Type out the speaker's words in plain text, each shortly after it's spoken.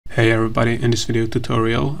Hey everybody, in this video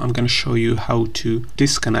tutorial I'm going to show you how to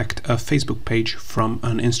disconnect a Facebook page from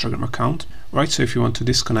an Instagram account. Right, so if you want to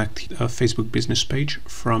disconnect a Facebook business page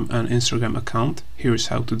from an Instagram account, here's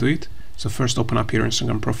how to do it. So first open up your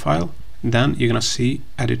Instagram profile, then you're going to see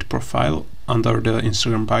edit profile under the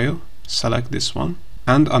Instagram bio, select this one,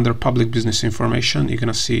 and under public business information you're going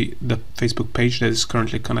to see the Facebook page that is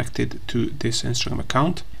currently connected to this Instagram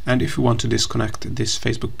account. And if you want to disconnect this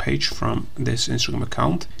Facebook page from this Instagram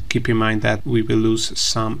account, keep in mind that we will lose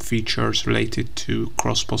some features related to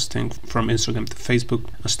cross-posting from Instagram to Facebook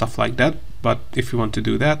and stuff like that. But if you want to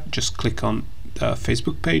do that, just click on the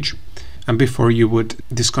Facebook page. And before you would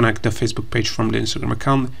disconnect the Facebook page from the Instagram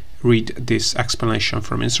account, read this explanation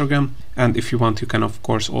from Instagram. And if you want, you can of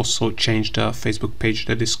course also change the Facebook page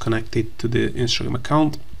that is connected to the Instagram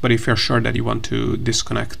account. But if you're sure that you want to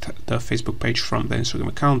disconnect the Facebook page from the Instagram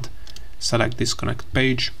account, select disconnect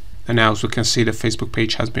page. And now as we can see, the Facebook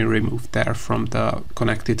page has been removed there from the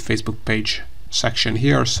connected Facebook page section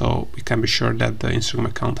here, so we can be sure that the Instagram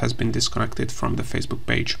account has been disconnected from the Facebook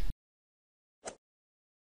page.